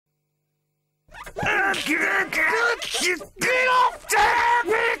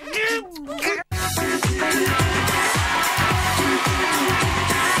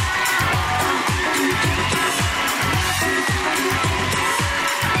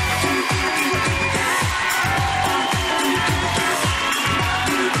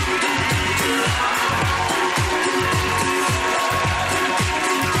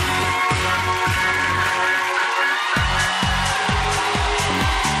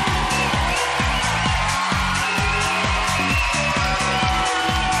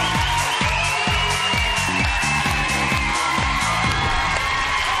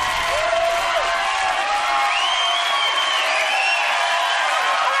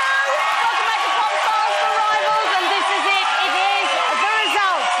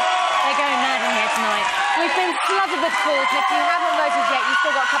If you haven't voted yet, you've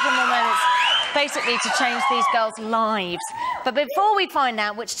still got a couple of more moments, basically, to change these girls' lives. But before we find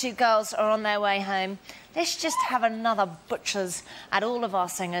out which two girls are on their way home, let's just have another butchers at all of our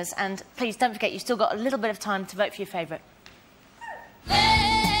singers. And please don't forget, you've still got a little bit of time to vote for your favourite.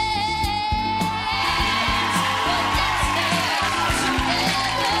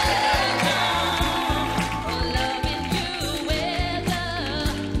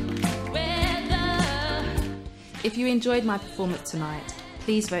 If you enjoyed my performance tonight,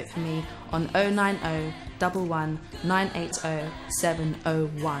 please vote for me on 090 11 980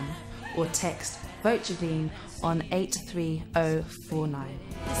 701 or text Vote Javine on 83049.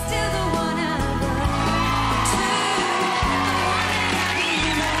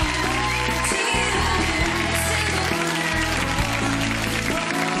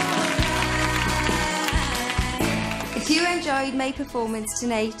 If you enjoyed my performance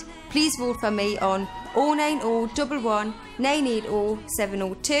tonight, please vote for me on 090 11 980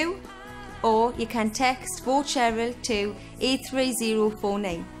 702 or you can text Vote Cheryl to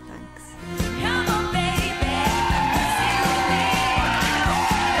 83049. Thanks.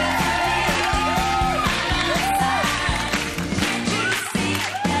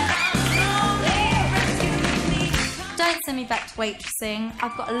 Don't send me back to waitressing.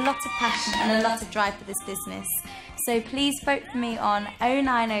 I've got a lot of passion and a lot of drive for this business. So please vote for me on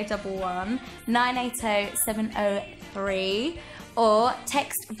 09011 980 703 or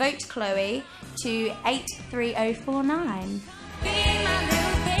text Vote Chloe to 83049.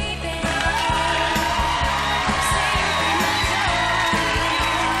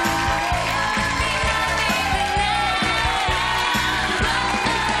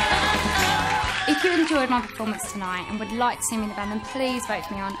 If you enjoyed my performance tonight and would like to see me in the band, then please vote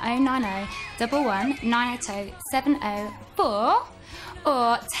for me on 090 11 980 704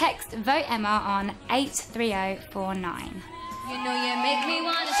 or text Vote Emma on 83049. You know you make me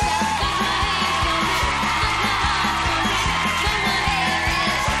wanna shout.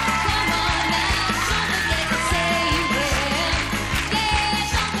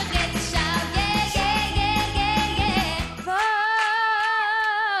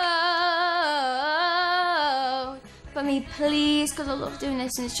 For me, please, because I love doing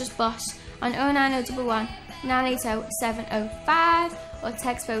this and it's just boss, on 09011 980 705 or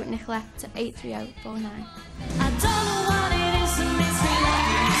text Vote Nicola to 83049. I don't know what it is that makes me love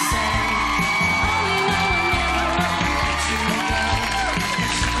you so. Only know I'll never let you go.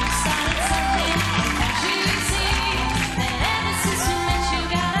 You started something, as you see, that ever since we met you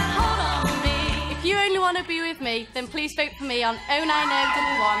got a hold on me. If you only want to be with me, then please vote for me on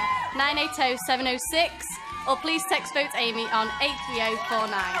 09011 980 706 or please text Vote Amy on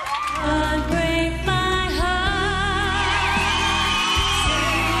 83049. Break my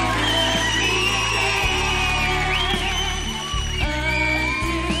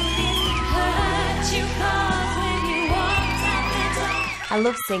I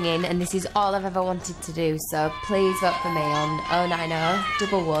love singing and this is all I've ever wanted to do, so please vote for me on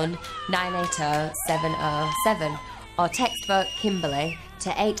 090 11 980 707 or text Vote Kimberly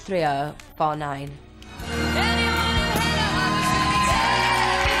to 83049.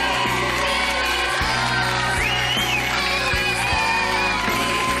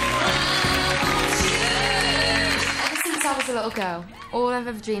 Since I was a little girl, all I've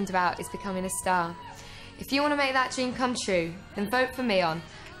ever dreamed about is becoming a star. If you want to make that dream come true, then vote for me on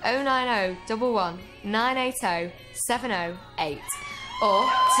 090 11 980 708 or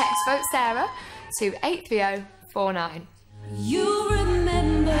text Vote Sarah to 83049. You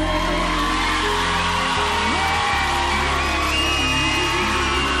remember.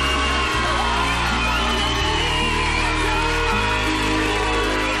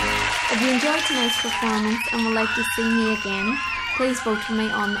 If you enjoyed tonight's performance and would like to see me again, please vote for me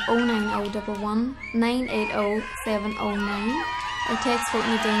on 09011 980 709 or text vote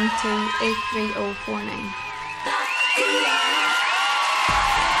Nadine to 83049.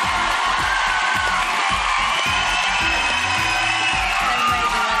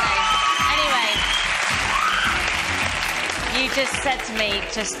 You just said to me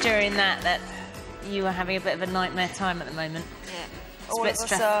just during that you were having a bit of a nightmare time at the moment. Yeah. It's a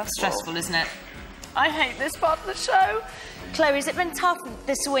bit stressful, isn't it? I hate this part of the show. Chloe, has it been tough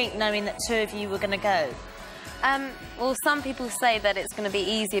this week knowing that two of you were going to go? Well, some people say that it's going to be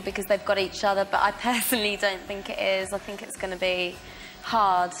easier because they've got each other, but I personally don't think it is. I think it's going to be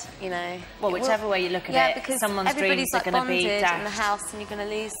hard, you know. Well, whichever way you look at it, because someone's dreams everybody's are going to be bonded dashed. in the house and you're going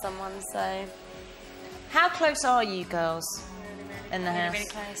to lose someone, so... How close are you girls in the house? Really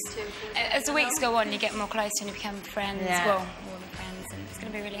close. As the weeks go on, you get more close and you become friends. Yeah. Well, more than friends, and it's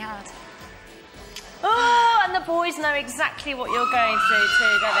going to be really hard. Oh, and the boys know exactly what you're going through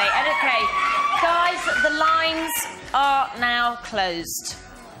too, don't they? And okay, guys, the lines are now closed.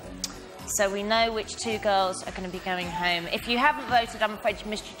 So we know which two girls are going to be going home. If you haven't voted, I'm afraid you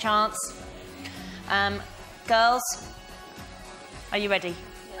missed your chance. Girls, are you ready?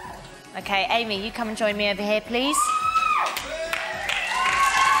 Okay, Amy, you come and join me over here, please.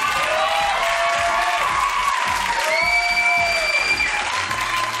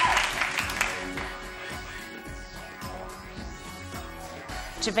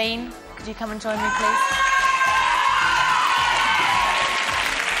 Javine, could you come and join me, please?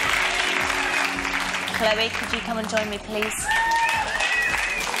 Chloe, could you come and join me, please?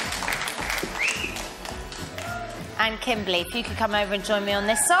 And Kimberly, if you could come over and join me on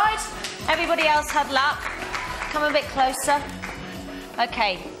this side. Everybody else huddle up. Come a bit closer.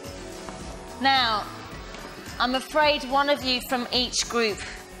 Okay. Now, I'm afraid one of you from each group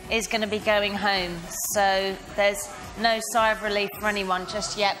is going to be going home, so there's no sigh of relief for anyone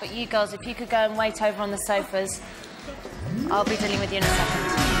just yet, but you girls, if you could go and wait over on the sofas, I'll be dealing with you in a second.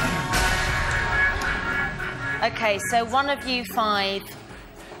 Okay, so one of you five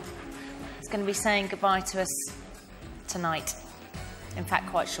is going to be saying goodbye to us tonight. In fact,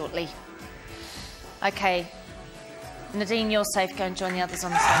 quite shortly. Okay, Nadine, you're safe. Go and join the others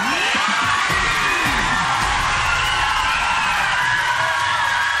on the sofa.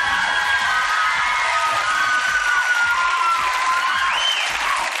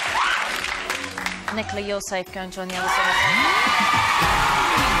 Nicola, you're safe. Go and join the others on the sofa.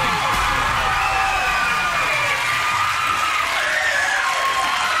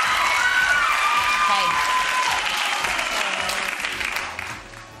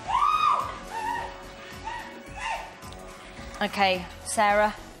 Okay,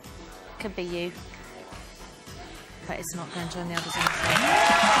 Sarah, could be you, but it's not going to join the others on the sofa.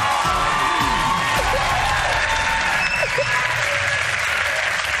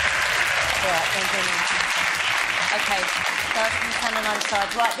 Right, don't join the others. Okay, girls can stand on either side.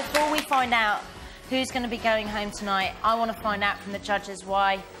 Right, before we find out who's going to be going home tonight, I want to find out from the judges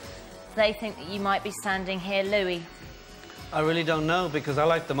why they think that you might be standing here. Louis. I really don't know, because I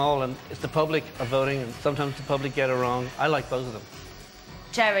like them all, and it's the public are voting, and sometimes the public get it wrong. I like both of them.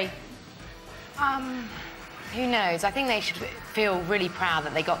 Jerry. Who knows? I think they should feel really proud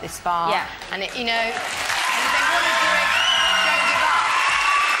that they got this far. Yeah. And, you know, and if they want to do it, don't give up.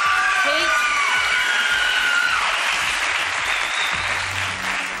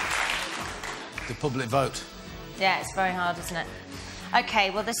 Pete? The public vote. Yeah, it's very hard, isn't it?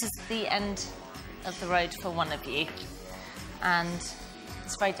 Okay, well, this is the end of the road for one of you. And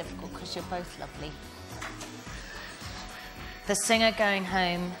it's very difficult because you're both lovely. The singer going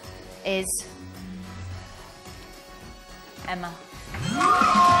home is Emma.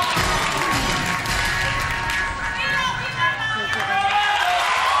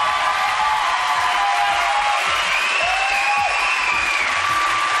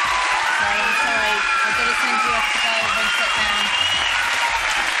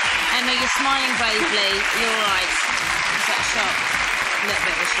 Emma, you're smiling bravely. You're all right. Is that a shock? A little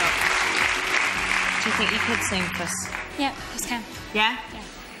bit of a shock. Do you think you could sing for us? Yeah, just can. Yeah? Yeah.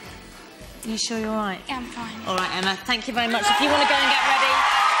 You sure you're all right? Yeah, I'm fine. All right, Emma. Thank you very much. If you want to go and get ready.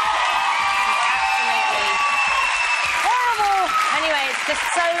 Absolutely horrible. Anyway, it's just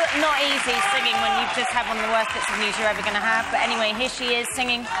so not easy singing when you've just had one of the worst bits of news you're ever going to have. But anyway, here she is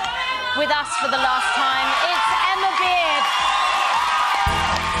singing with us for the last time. It's Emma Beard.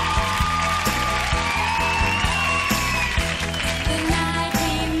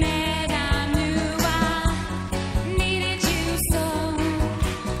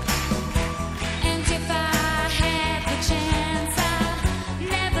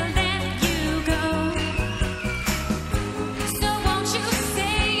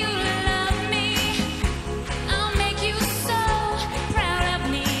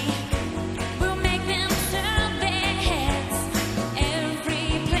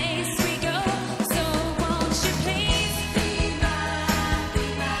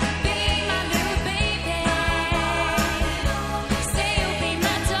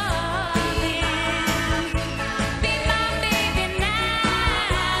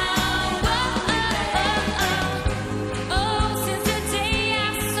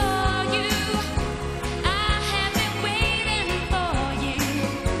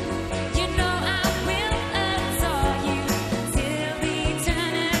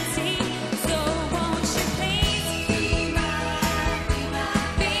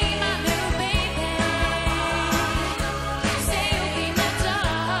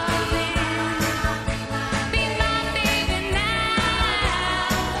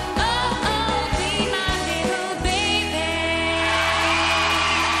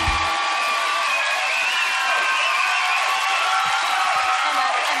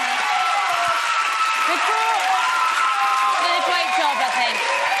 Did a great job, I think.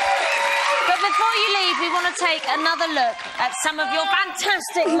 But before you leave, we want to take another look at some of your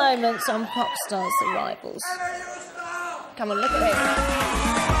fantastic moments on Popstars The Rivals. Come on, look at this.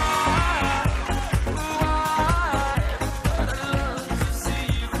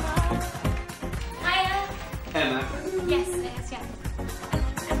 Emma. Yes, yes, yeah.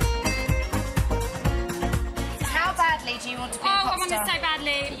 How badly do you want to be a I pop want it star? so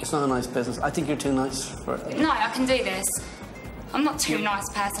badly. It's not a nice business. I think you're too nice for it. No, I can do this. I'm not too nice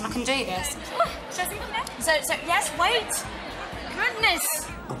person. I can do this. Should I sing from there? So, yes, wait. Goodness.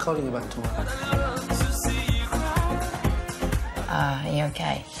 I'm calling you back tomorrow. Are you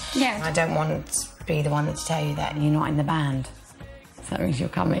okay? Yeah. I don't want to be the one to tell you that you're not in the band. So that means you're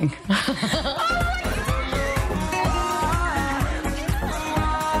coming.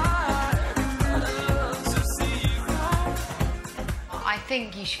 I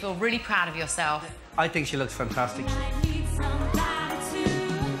think you should feel really proud of yourself. I think she looks fantastic.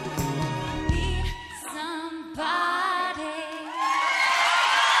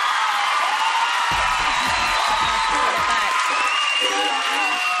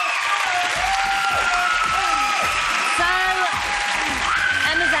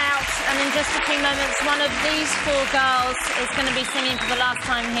 In just a few moments, one of these four girls is going to be singing for the last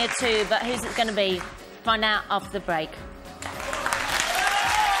time here too, but who's it going to be? Find out after the break.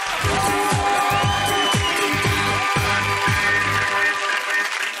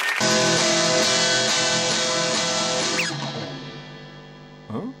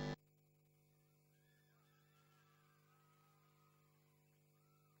 Huh?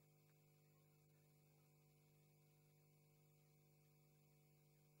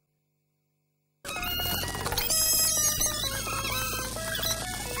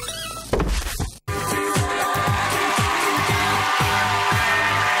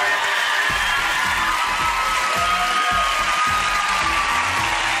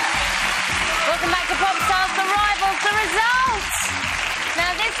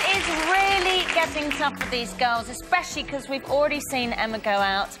 Getting tough for these girls, especially because we've already seen Emma go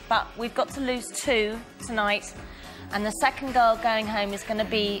out, but we've got to lose 2 tonight, and the second girl going home is going to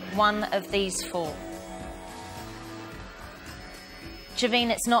be one of these 4.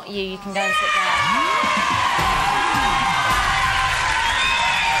 Javine, it's not you. You can go and sit down.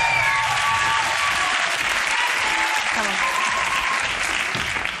 Come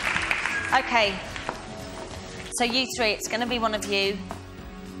on. Okay. So you 3, it's going to be one of you.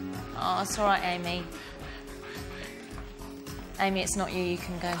 Oh, it's all right, Amy. Amy, it's not you. You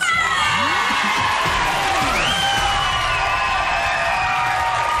can go and sit down.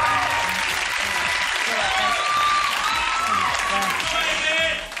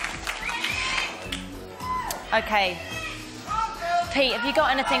 Okay. Pete, have you got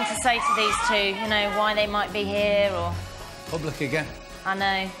anything to say to these 2? You know, why they might be here, or... Public again. I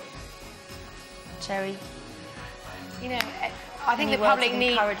know. Cherry? You know, I think the Any words public of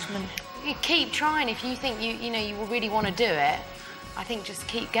need encouragement. You keep trying if you think you know you will really want to do it. I think just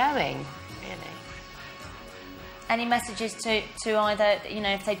keep going, really. Any messages to either, you know,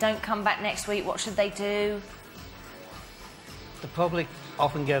 if they don't come back next week, what should they do? The public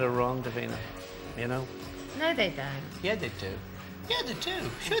often get it wrong, Davina. You know? No, they don't. Yeah, they do. Yeah, they do.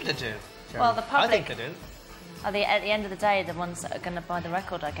 Sure, they do. Well, the public... I think they do. Are they, at the end of the day, the ones that are going to buy the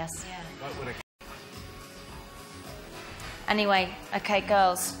record, I guess. Yeah. Anyway, okay,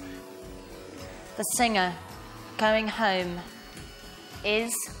 girls. The singer going home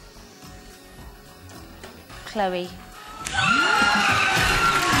is Chloe.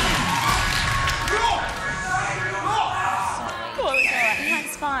 Sorry.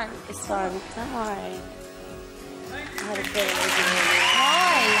 It's fine. It's fine. Don't worry. I had a feeling it was in here.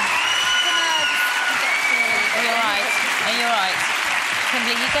 Why? Are you alright? Are you alright?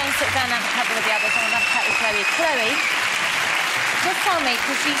 Kimberly, you go and sit down and have a couple with the others. I'm going to have a chat with Chloe. Chloe, just tell me,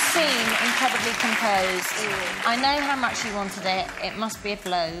 because you seem incredibly composed. I know how much you wanted it. It must be a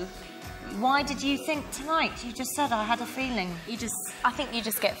blow. Why did you think tonight? You just said I had a feeling. I think you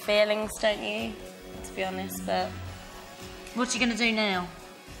just get feelings, don't you? To be honest, but... What are you going to do now?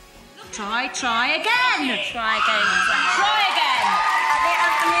 Try again! Try again. Try again!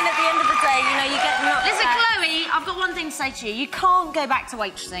 I mean, at the end of the day, you know, you get knocked Listen, out. Chloe, I've got one thing to say to you. You can't go back to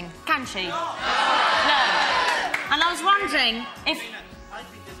waitressing, can she? No. And I was wondering if... I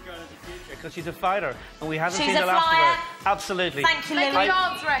think this girl has a future because she's a fighter and we haven't She's seen a the last of flyer. her. Absolutely. Thank you, Lily. Make a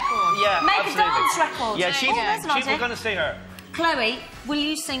dance record. Yeah, Make absolutely. a dance record. Yeah, there's an idea. we're going to see her. Chloe, will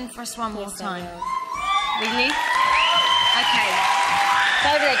you sing for us one more time? Will you? OK.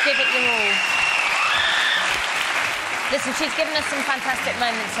 Go there, give it your all. Listen, she's given us some fantastic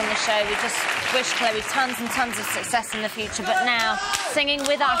moments on the show. We just wish Chloe tons and tons of success in the future. But now, singing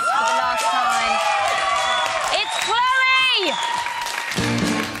with us for the last time, it's Chloe!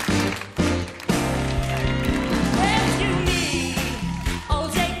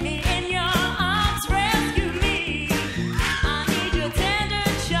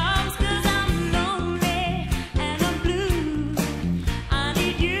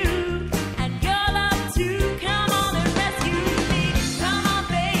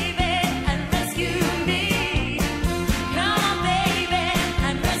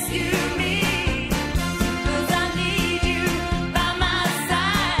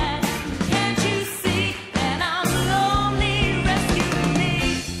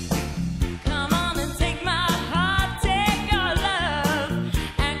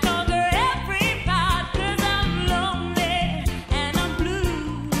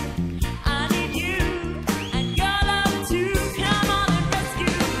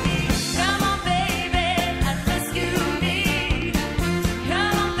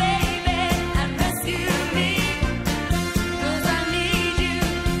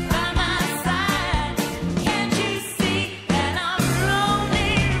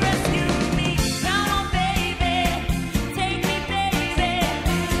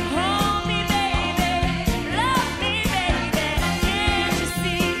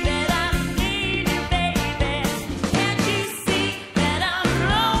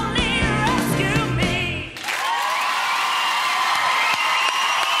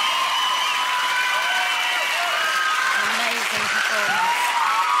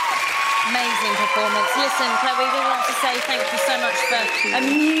 Amazing performance. Listen, Chloe, we want to say thank you so much for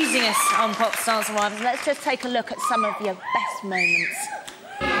amusing us on Popstars and Rivals. Let's just take a look at some of your best moments.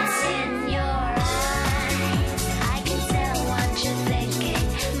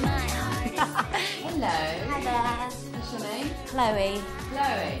 Hello. Hi there. What's your name? Chloe.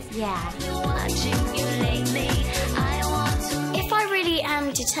 Chloe. Yeah. If I really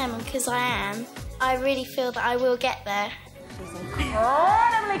am determined, because I am, I really feel that I will get there.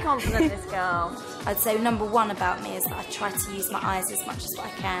 Incredibly confident, this girl. I'd say number one about me is that I try to use my eyes as much as I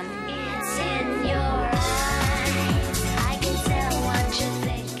can.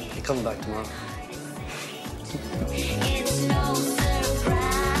 You're coming back tomorrow.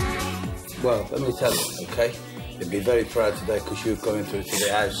 Well, let me tell you, okay? You'll be very proud today because you're going through to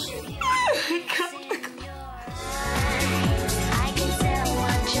the house.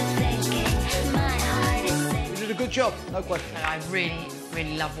 You did a good job, no question. I really,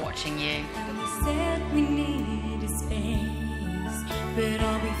 really love watching you. Said we needed space, but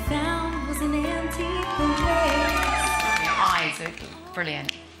all we found was an empty place. Your eyes are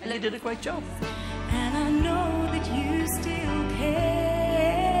brilliant. And you did a great job. And I know that you still care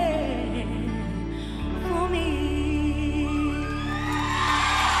for me.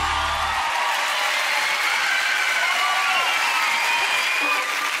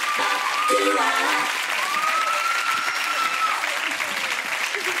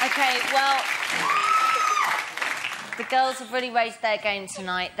 OK, well, the girls have really raised their game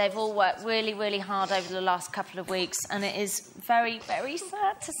tonight. They've all worked really, really hard over the last couple of weeks, and it is very, very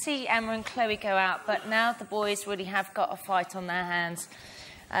sad to see Emma and Chloe go out, but now the boys really have got a fight on their hands.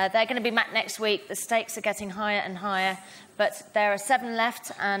 They're going to be back next week. The stakes are getting higher and higher, but there are 7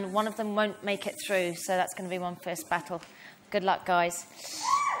 left, and one of them won't make it through, so that's going to be one fierce battle. Good luck, guys.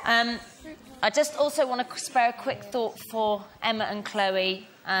 I just also want to spare a quick thought for Emma and Chloe.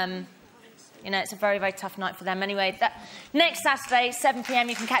 You know, it's a very, very tough night for them. Anyway, next Saturday, 7 p.m,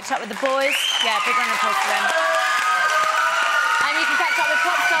 you can catch up with the boys. Yeah, big round of applause for them. And you can catch up with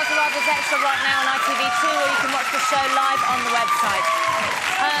Popstars or Rivals Extra right now on ITV2, or you can watch the show live on the website,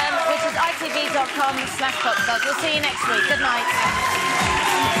 which is itv.com/Popstars. We'll see you next week. Good night.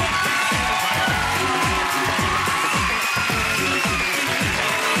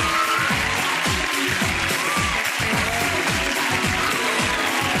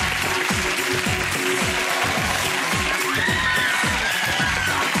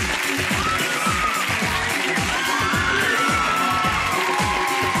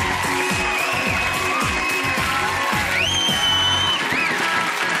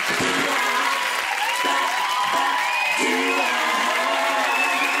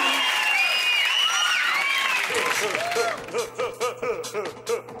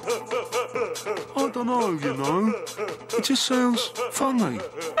 I don't know, you know. It just sounds funny.